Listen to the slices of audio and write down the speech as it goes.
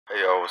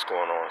Hey y'all, what's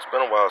going on? It's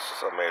been a while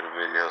since I made a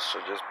video, so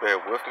just bear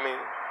with me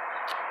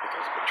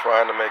because I've been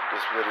trying to make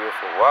this video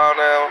for a while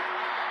now,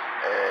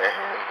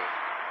 and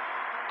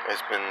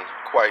it's been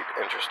quite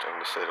interesting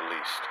to say the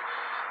least.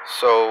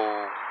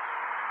 So,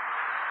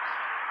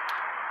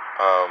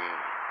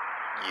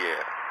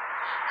 yeah,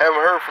 haven't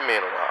heard from me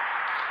in a while.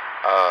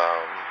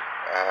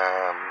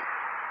 I'm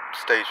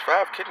stage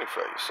 5 kidney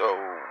failure, so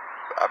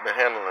I've been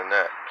handling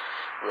that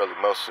really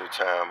most of the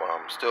time.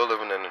 I'm still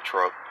living in the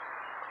truck.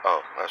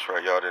 Oh, that's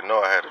right, y'all didn't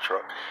know I had a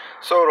truck.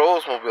 So the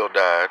Oldsmobile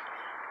died.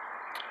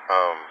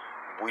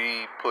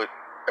 We put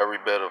every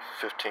bit of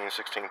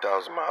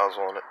 16,000 miles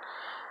on it,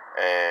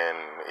 and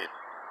it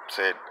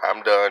said,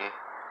 "I'm done.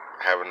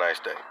 Have a nice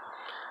day."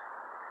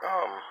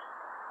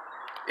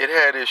 It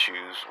had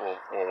issues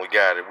when we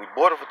got it. We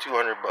bought it for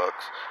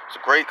 $200. It's a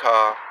great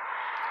car.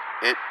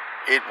 It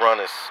run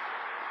us,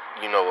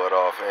 you know what,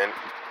 off. And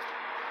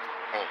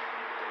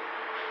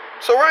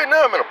so right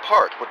now I'm in a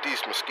park with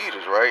these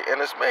mosquitoes, right,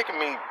 and it's making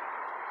me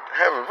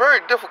have a very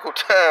difficult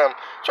time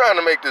trying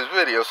to make this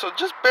video. So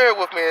just bear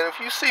with me, and if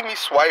you see me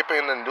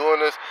swiping and doing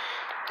this,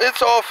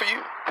 it's all for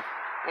you.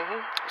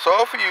 It's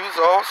all for you. It's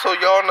all so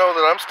y'all know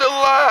that I'm still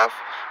alive,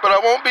 but I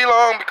won't be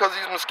long because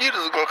these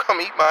mosquitoes are gonna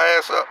come eat my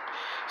ass up.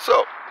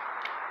 So,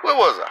 where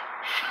was I?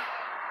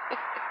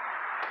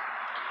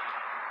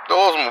 The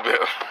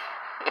Oldsmobile.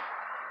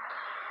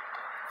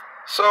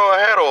 So I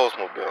had an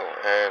Oldsmobile,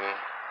 and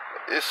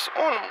it's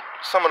on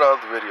some of the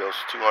other videos,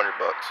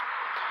 $200,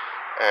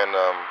 and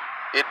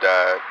it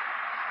died,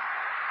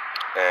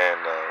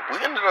 and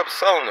we ended up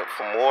selling it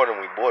for more than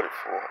we bought it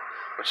for,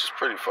 which is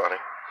pretty funny.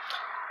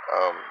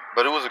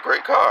 But it was a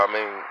great car. I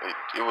mean,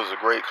 it was a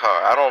great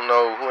car. I don't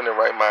know who in their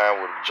right mind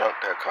would have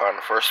junked that car in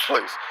the first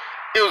place.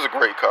 It was a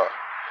great car.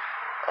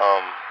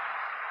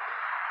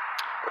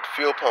 But the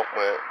fuel pump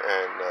went,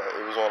 and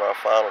it was on our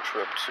final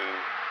trip to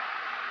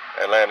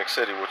Atlantic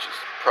City, which is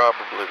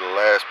probably the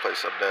last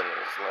place I've been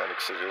in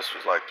Atlantic City. This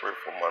was like 3 or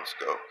 4 months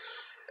ago.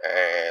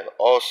 And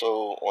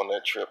also on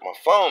that trip, my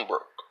phone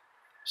broke.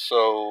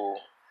 So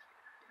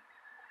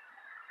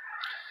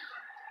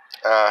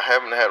I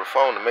haven't had a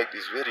phone to make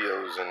these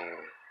videos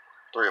in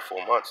 3 or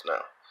 4 months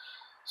now.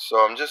 So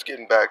I'm just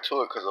getting back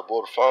to it because I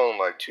bought a phone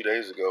like 2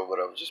 days ago,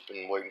 but I've just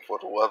been waiting for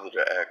the weather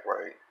to act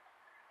right.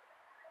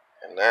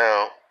 And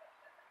now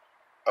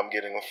I'm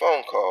getting a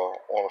phone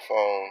call on a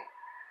phone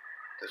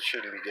that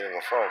shouldn't be getting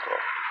a phone call.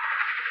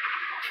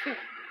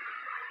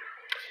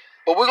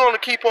 But we're going to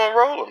keep on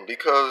rolling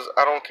because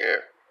I don't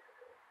care.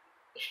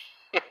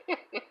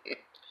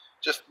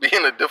 Just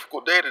being a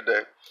difficult day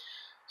today.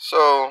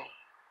 So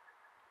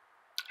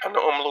I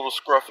know I'm a little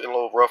scruffy, a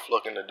little rough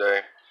looking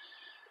today,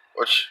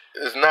 which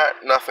is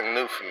nothing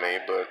new for me,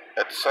 but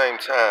at the same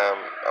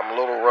time, I'm a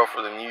little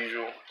rougher than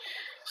usual.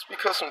 It's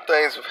because some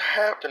things have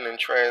happened and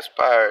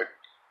transpired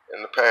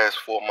in the past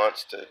 4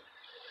 months that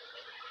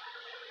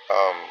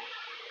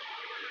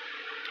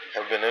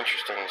have been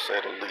interesting to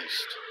say the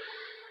least.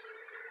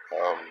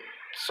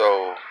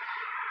 So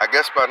I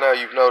guess by now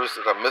you've noticed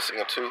that I'm missing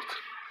a tooth.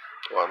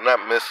 Well, I'm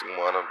not missing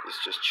one, it's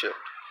just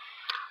chipped.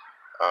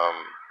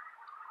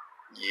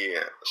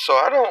 Yeah, so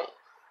I don't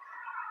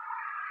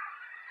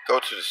go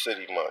to the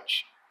city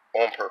much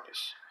on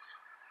purpose.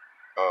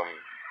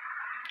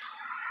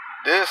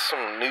 There's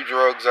some new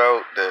drugs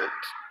out that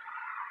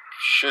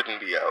shouldn't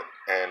be out,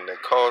 and they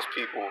cause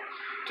people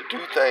to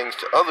do things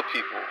to other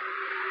people,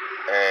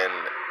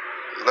 and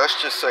let's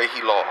just say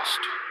he lost.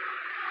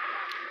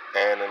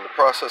 And in the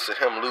process of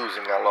him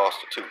losing, I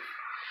lost a tooth.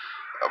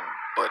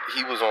 But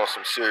he was on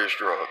some serious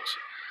drugs.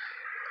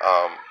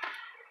 I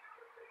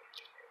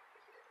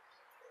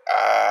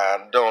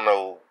don't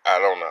know.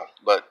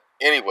 But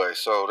anyway,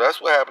 so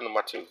that's what happened to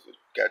my tooth. It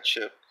got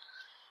chipped.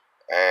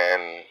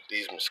 And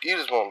these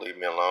mosquitoes won't leave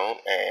me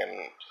alone.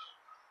 And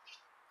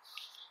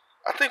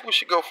I think we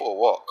should go for a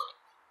walk.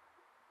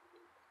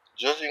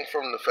 Judging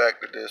from the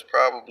fact that there's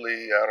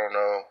probably, I don't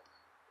know,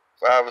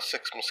 5 or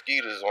 6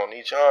 mosquitoes on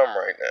each arm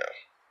right now.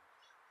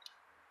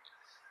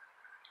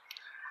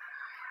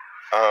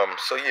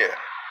 So yeah.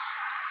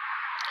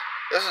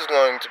 This is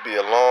going to be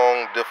a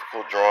long,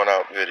 difficult,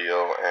 drawn-out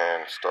video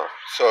and stuff.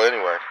 So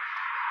anyway.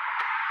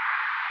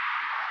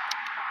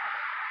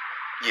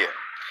 Yeah.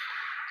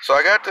 So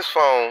I got this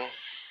phone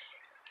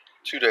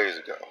 2 days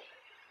ago.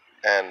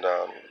 And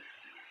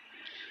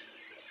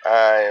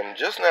I am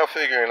just now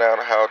figuring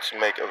out how to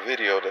make a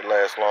video that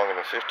lasts longer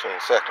than 15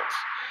 seconds.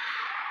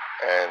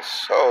 And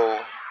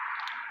so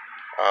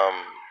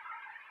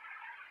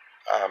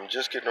I'm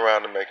just getting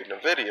around to making a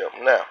video.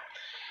 Now,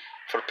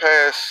 for the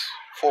past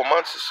 4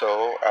 months or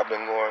so, I've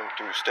been going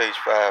through stage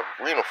 5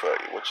 renal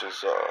failure, which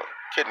is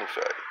kidney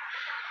failure.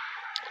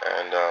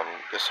 And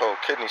this whole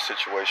kidney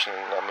situation,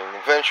 I mean,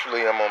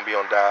 eventually I'm going to be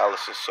on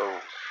dialysis.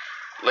 So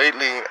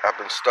lately I've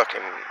been stuck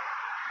in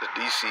the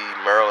DC,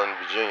 Maryland,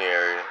 Virginia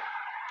area,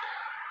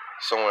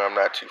 somewhere I'm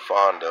not too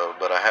fond of,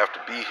 but I have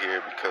to be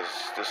here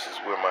because this is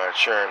where my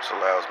insurance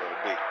allows me to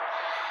be.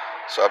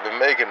 So I've been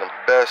making the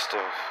best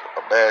of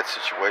a bad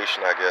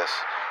situation, I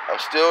guess. I'm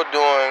still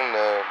doing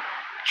the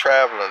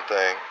traveling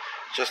thing,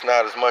 just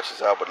not as much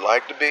as I would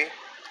like to be.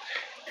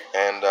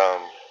 And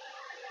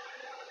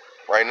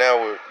right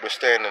now we're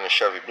staying in a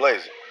Chevy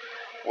Blazer,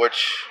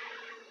 which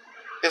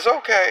is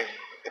okay.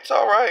 It's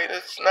all right.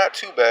 It's not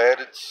too bad.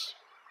 It's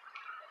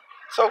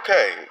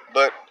okay.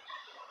 But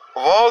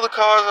of all the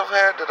cars I've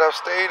had that I've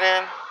stayed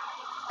in,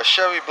 a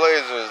Chevy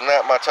Blazer is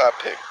not my top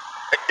pick.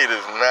 It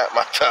is not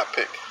my top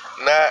pick.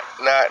 Not,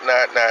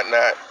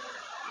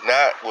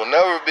 will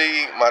never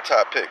be my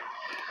top pick.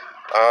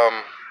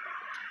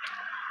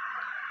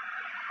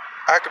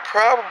 I could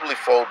probably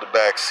fold the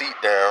back seat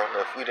down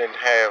if we didn't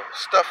have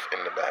stuff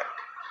in the back.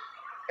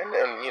 And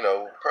then,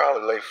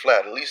 probably lay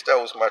flat. At least that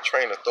was my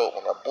train of thought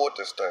when I bought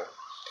this thing.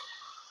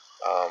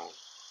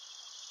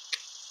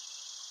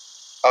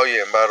 Oh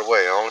yeah, and by the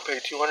way, I only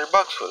paid $200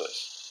 for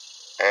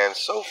this. And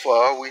so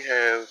far we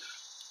have,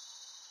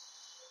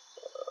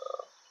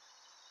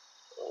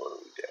 what do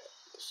we got?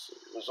 Let's see.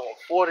 It was on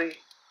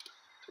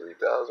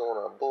 43,000 when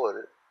I bought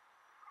it.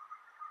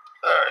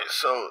 Alright,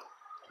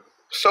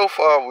 so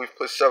far we've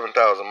put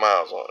 7,000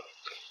 miles on it.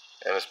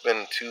 And it's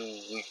been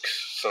 2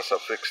 weeks since I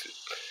fixed it.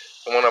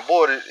 And when I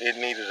bought it, it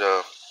needed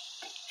a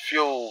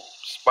fuel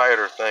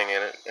spider thing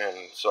in it,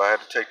 and so I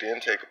had to take the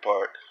intake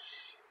apart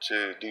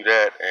to do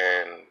that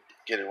and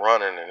get it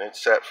running, and it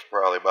sat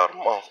for probably about a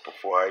month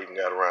before I even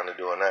got around to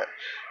doing that.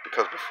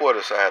 Because before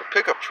this I had a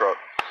pickup truck,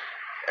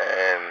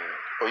 and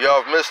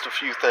y'all have missed a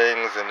few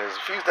things, and there's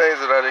a few things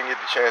that I didn't get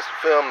the chance to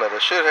film that I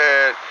should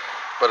have,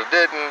 but I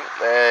didn't,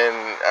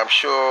 and I'm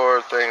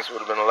sure things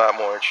would have been a lot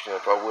more interesting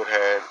if I would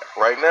have.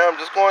 Right now I'm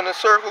just going in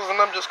circles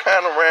and I'm just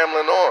kind of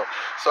rambling on,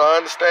 so I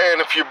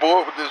understand if you're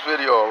bored with this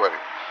video already.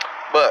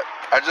 But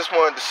I just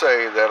wanted to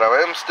say that I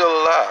am still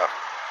alive,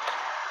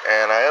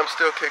 and I am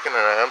still kicking,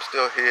 and I am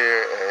still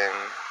here, and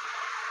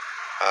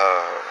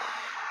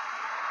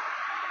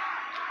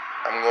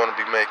I'm going to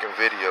be making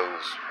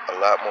videos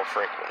a lot more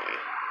frequently.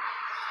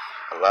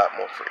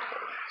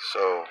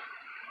 So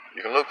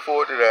you can look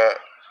forward to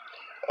that.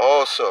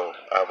 Also,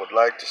 I would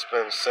like to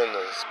send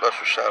a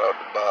special shout out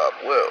to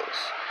Bob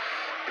Wells,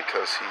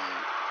 because he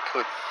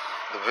put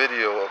the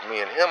video of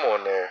me and him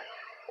on there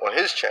on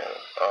his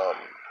channel.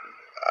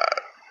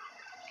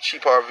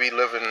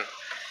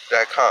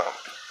 CheapRVLiving.com.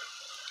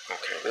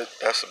 Okay,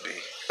 that's a B.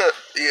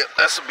 Yeah,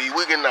 that's a B.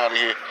 We're getting out of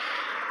here.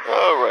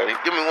 Alrighty,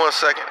 give me 1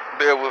 second.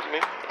 Bear with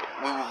me.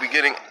 We will be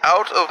getting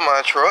out of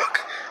my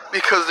truck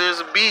because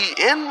there's a bee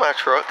in my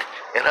truck,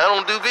 and I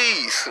don't do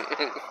bees.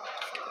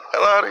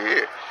 Hell out of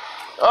here.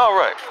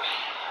 Alright.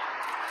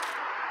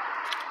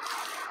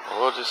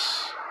 We'll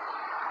just,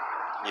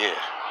 yeah.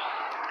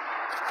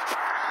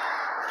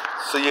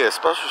 So yeah,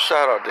 special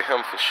shout out to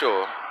him for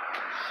sure.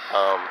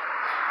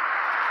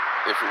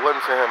 If it wasn't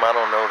for him, I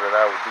don't know that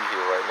I would be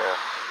here right now.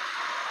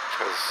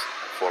 Because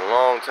for a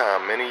long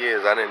time, many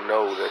years, I didn't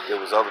know that there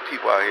was other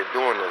people out here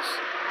doing this.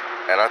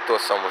 And I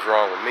thought something was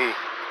wrong with me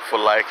for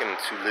liking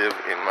to live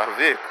in my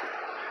vehicle.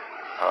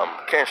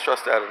 Can't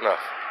stress that enough.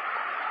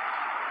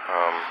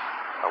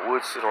 I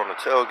would sit on the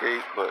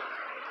tailgate, but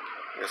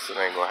I guess it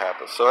ain't gonna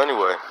happen. So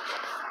anyway,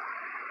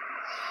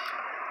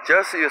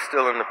 Jessie is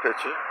still in the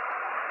picture.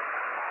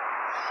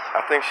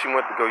 I think she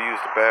went to go use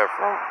the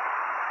bathroom.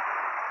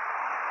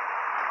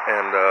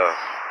 And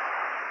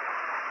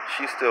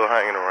she's still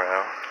hanging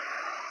around.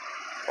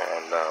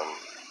 And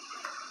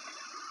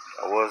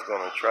I was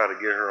going to try to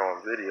get her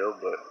on video,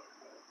 but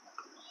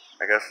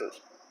I guess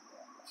it's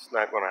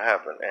not going to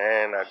happen.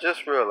 And I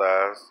just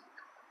realized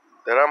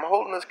that I'm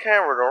holding this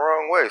camera the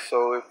wrong way.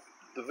 So if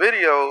the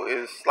video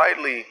is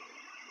slightly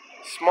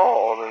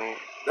small, then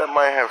that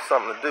might have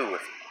something to do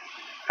with it.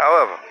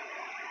 However,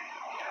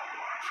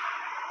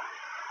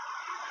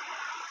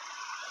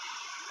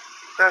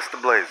 that's the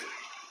Blazer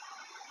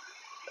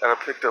that I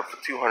picked up for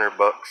 $200,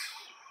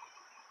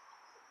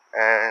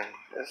 and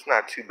it's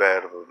not too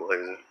bad of a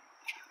Blazer.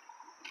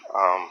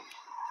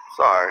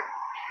 Sorry,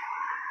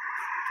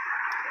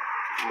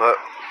 but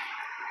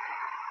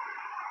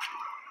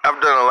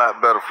I've done a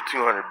lot better for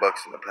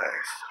 $200 in the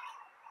past.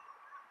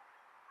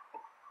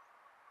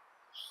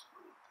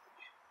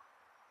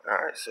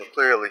 Alright, so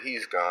clearly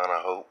he's gone, I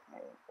hope.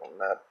 I'm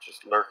not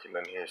just lurking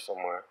in here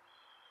somewhere.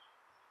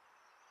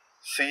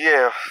 So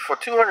yeah, for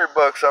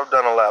 $200 I've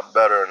done a lot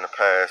better in the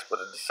past, but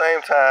at the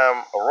same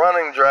time, a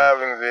running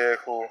driving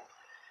vehicle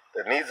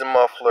that needs a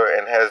muffler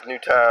and has new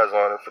tires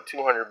on it for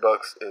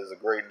 $200 is a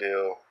great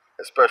deal,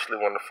 especially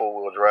when the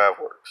four-wheel drive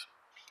works.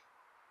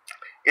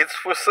 It's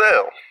for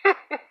sale.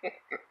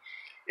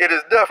 It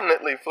is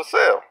definitely for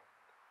sale.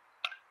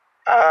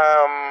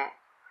 I'm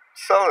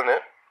selling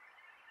it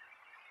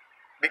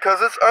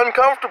because it's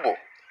uncomfortable.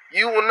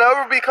 You will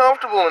never be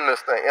comfortable in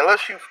this thing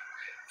unless you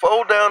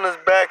fold down this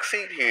back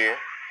seat here,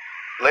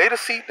 lay the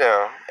seat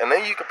down, and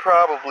then you could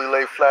probably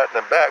lay flat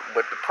in the back.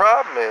 But the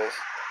problem is,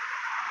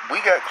 we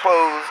got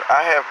clothes,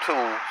 I have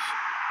tools,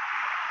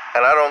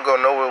 and I don't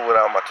go nowhere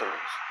without my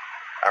tools.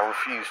 I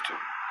refuse to.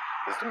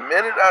 Because the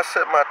minute I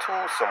set my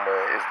tools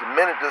somewhere is the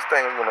minute this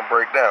thing is going to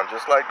break down,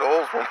 just like the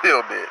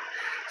Oldsmobile did.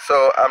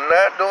 So I'm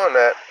not doing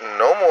that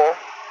no more,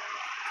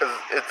 because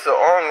it's an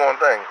ongoing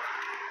thing.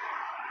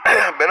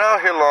 I've been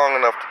out here long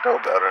enough to know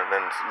better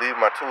than to leave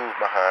my tools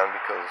behind,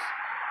 because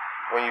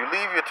when you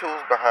leave your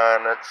tools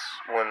behind, that's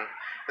when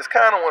it's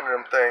kind of one of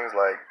them things.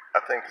 Like, I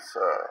think it's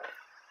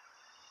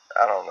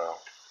I don't know.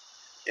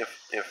 If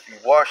you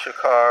wash your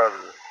car,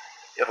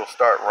 it'll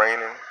start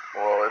raining.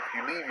 Well, if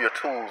you leave your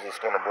tools, it's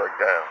gonna break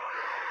down.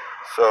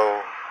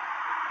 So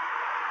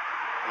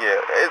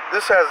yeah,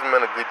 this hasn't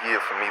been a good year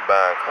for me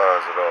buying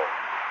cars at all.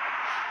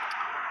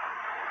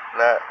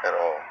 Not at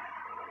all.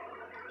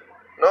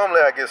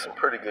 Normally I get some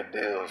pretty good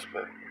deals,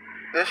 but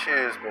this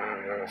year's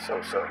been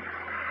so-so.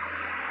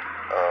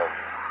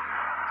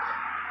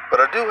 But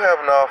I do have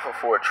an offer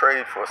for a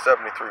trade for a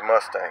 73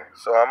 Mustang,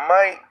 so I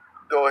might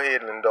go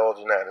ahead and indulge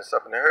in that. It's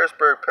up in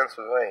Harrisburg,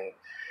 Pennsylvania,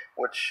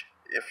 which,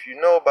 if you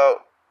know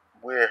about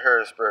where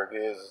Harrisburg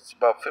is, it's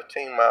about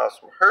 15 miles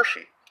from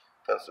Hershey,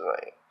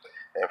 Pennsylvania.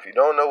 And if you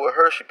don't know where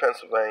Hershey,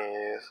 Pennsylvania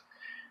is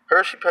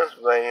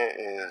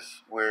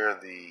where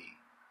the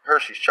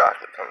Hershey's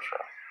chocolate comes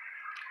from.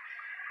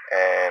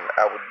 And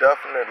I would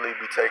definitely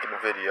be taking a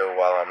video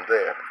while I'm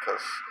there,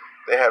 because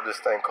they have this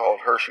thing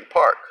called Hershey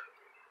Park.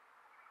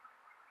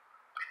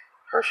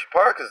 Hershey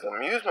Park is an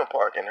amusement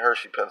park in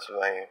Hershey,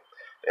 Pennsylvania.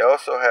 They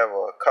also have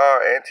a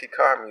antique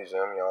car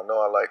museum. Y'all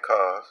know I like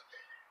cars.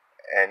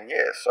 And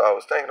yeah, so I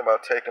was thinking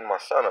about taking my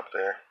son up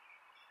there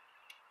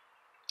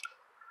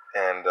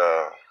and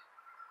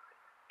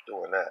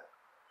doing that,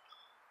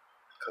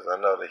 because I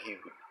know that he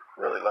would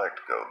really like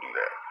to go do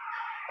that.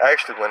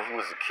 Actually, when he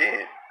was a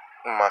kid,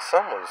 my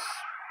son was,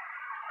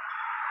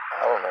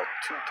 I don't know,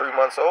 2-3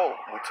 months old.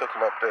 We took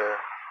him up there,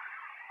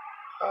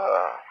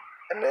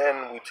 and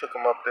then we took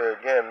him up there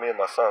again. Me and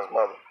my son's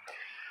mother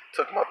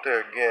took him up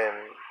there again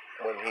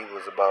when he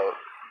was about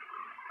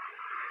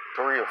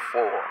 3 or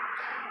 4,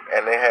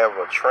 and they have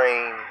a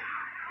train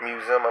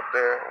museum up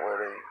there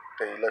where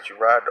they let you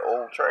ride the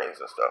old trains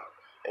and stuff,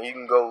 and you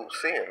can go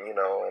see them, you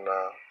know. And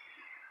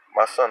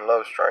my son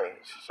loves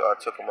trains, so I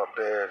took him up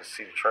there to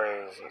see the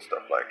trains and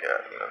stuff like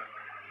that. You know,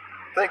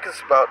 I think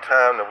it's about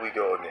time that we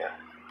go again.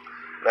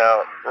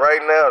 Now,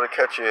 right now, the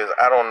catch is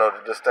I don't know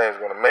that this thing's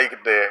going to make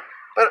it there,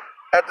 but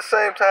at the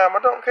same time, I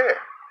don't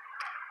care.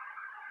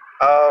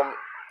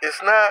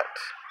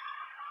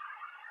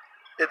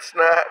 It's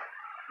not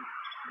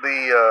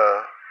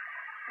the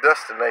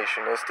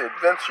destination. It's the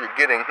adventure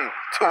getting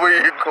to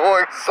where you're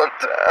going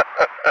sometime.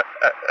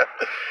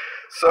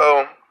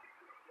 So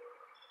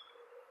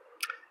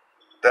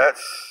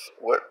that's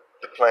what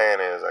the plan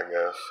is, I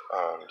guess.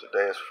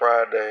 Today is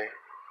Friday,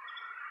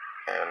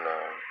 and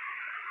I'm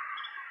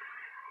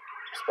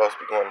supposed to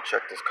be going to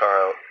check this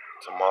car out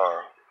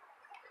tomorrow.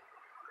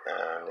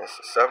 And it's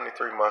a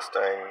 73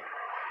 Mustang,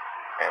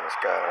 and it's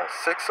got a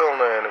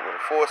 6-cylinder in it with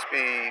a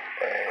 4-speed,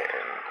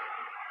 and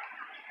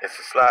it's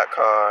a slot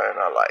car, and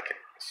I like it.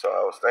 So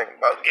I was thinking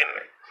about getting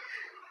it.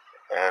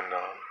 And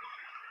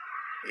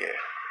yeah.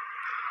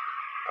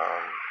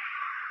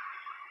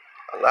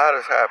 A lot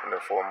has happened in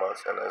 4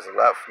 months, and there's a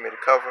lot for me to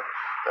cover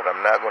that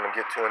I'm not going to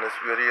get to in this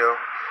video.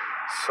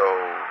 So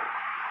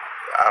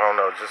I don't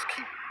know, just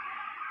keep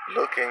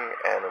looking,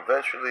 and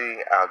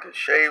eventually I'll get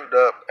shaved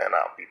up and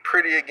I'll be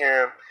pretty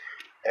again,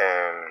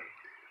 and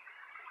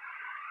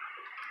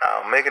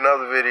I'll make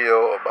another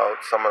video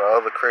about some of the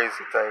other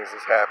crazy things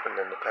that's happened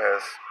in the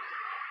past,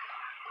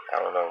 I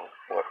don't know,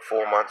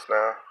 4 months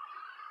now.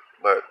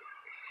 But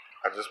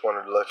I just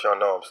wanted to let y'all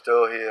know I'm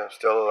still here, I'm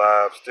still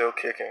alive, still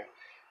kicking.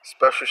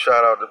 Special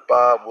shout out to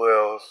Bob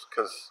Wells,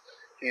 because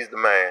he's the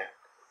man.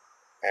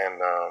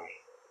 And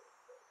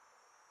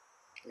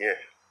yeah,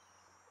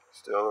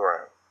 still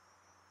around.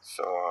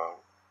 So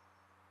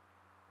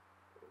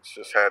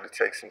just had to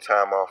take some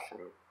time off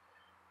from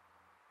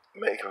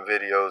making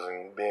videos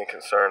and being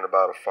concerned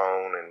about a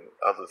phone and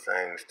other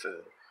things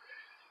to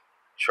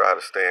try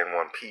to stay in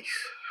one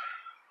piece.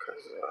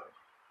 Because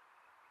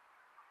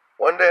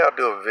one day I'll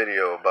do a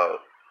video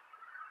about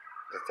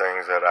the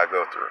things that I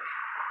go through.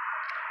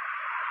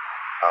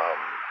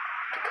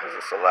 Because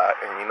it's a lot.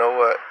 And you know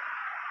what?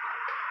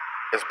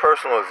 As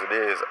personal as it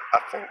is, I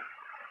think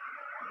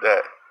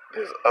that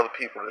there's other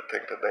people that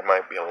think that they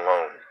might be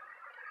alone.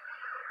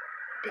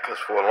 Because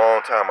for a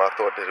long time I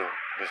thought that it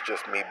was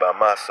just me by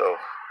myself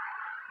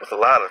with a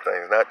lot of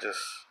things, not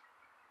just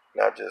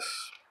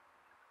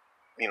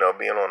you know,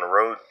 being on the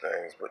road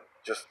things, but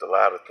just a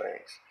lot of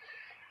things.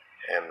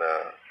 And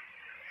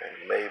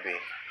maybe,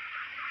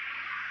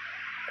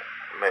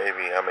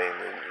 I mean,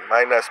 it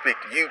might not speak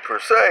to you per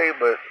se,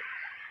 but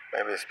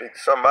maybe it speak to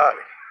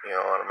somebody, you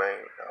know what I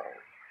mean?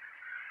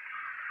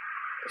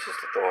 It's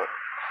just a thought.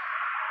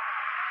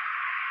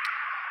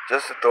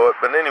 Just a thought.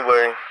 But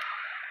anyway,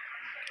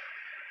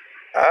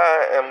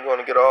 I am going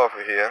to get off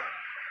of here,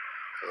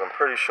 because I'm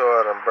pretty sure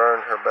I done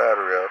burned her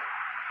battery up.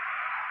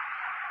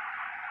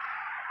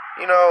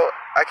 You know,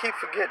 I keep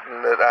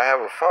forgetting that I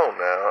have a phone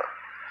now.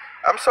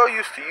 I'm so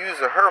used to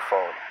using her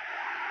phone.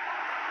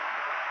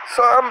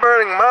 So I'm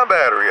burning my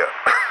battery up.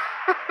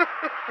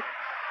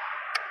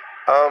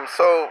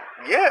 So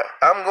yeah,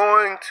 I'm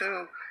going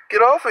to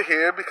get off of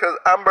here because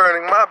I'm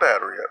burning my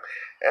battery up.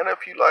 And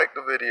if you like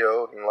the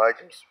video, then like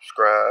and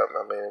subscribe.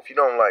 I mean, if you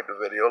don't like the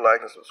video,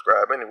 like and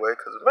subscribe anyway,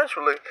 because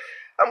eventually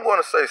I'm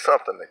going to say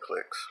something that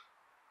clicks.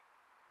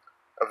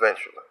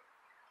 Eventually.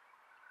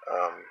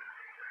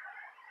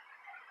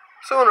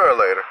 Sooner or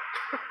later.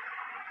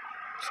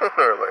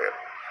 Sooner or later.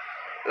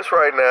 Just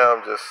right now,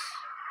 I'm just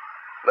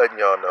letting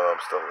y'all know I'm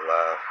still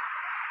alive.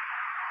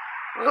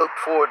 Look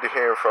forward to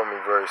hearing from me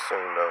very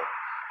soon, though.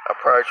 I'll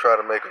probably try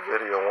to make a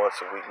video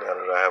once a week now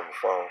that I have a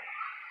phone.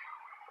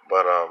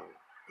 But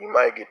you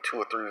might get 2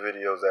 or 3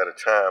 videos at a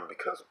time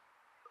because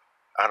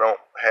I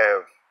don't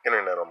have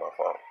internet on my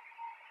phone.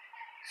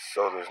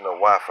 So there's no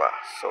Wi-Fi.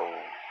 So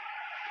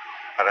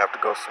I'd have to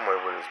go somewhere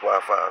where there's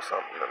Wi-Fi or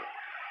something. And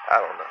I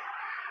don't know.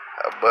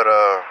 But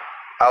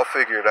I'll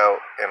figure it out,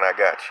 and I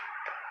got you.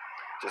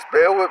 Just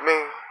bear with me.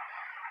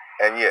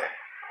 And yeah,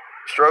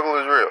 struggle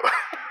is real.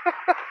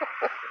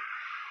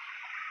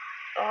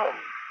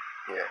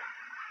 Yeah.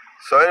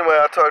 So anyway,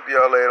 I'll talk to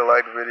y'all later.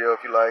 Like the video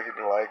if you like it,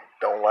 and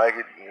don't like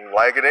it, and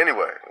like it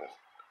anyway.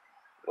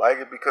 Like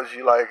it because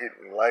you like it,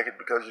 and like it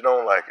because you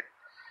don't like it.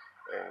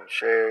 And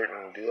share it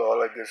and do all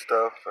that good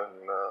stuff.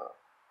 And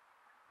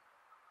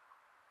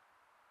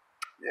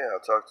yeah, I'll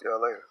talk to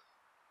y'all later.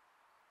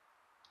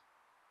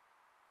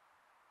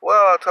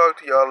 Well, I'll talk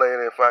to y'all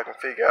later if I can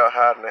figure out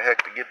how in the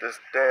heck to get this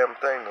damn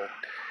thing to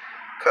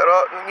cut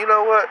off. And you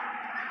know what?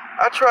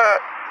 I tried.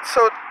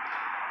 So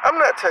I'm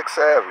not tech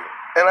savvy.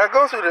 And I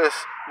go through this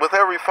with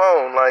every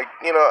phone. Like,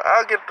 you know,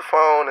 I'll get the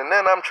phone and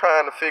then I'm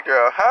trying to figure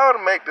out how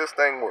to make this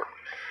thing work.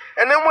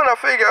 And then when I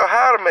figure out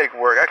how to make it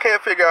work, I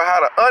can't figure out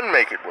how to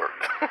unmake it work.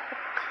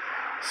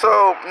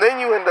 So then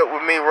you end up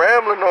with me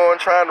rambling on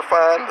trying to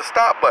find the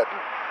stop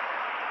button.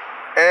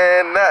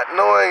 And not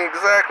knowing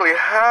exactly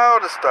how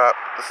to stop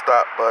the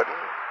stop button.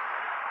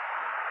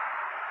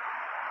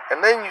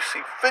 And then you see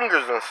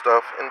fingers and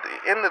stuff in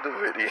the end of the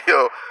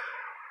video.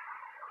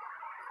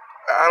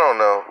 I don't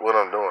know what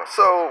I'm doing.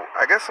 So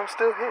I guess I'm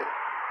still here.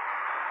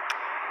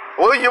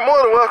 Well, you're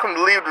more than welcome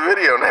to leave the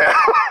video now.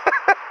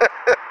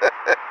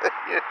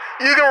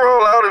 You can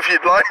roll out if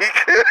you'd like.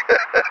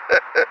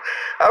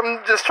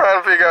 I'm just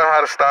trying to figure out how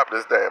to stop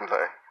this damn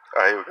thing.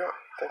 Alright, here we go.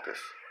 I think this.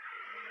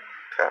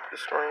 Tap the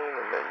screen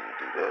and then you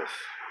do this.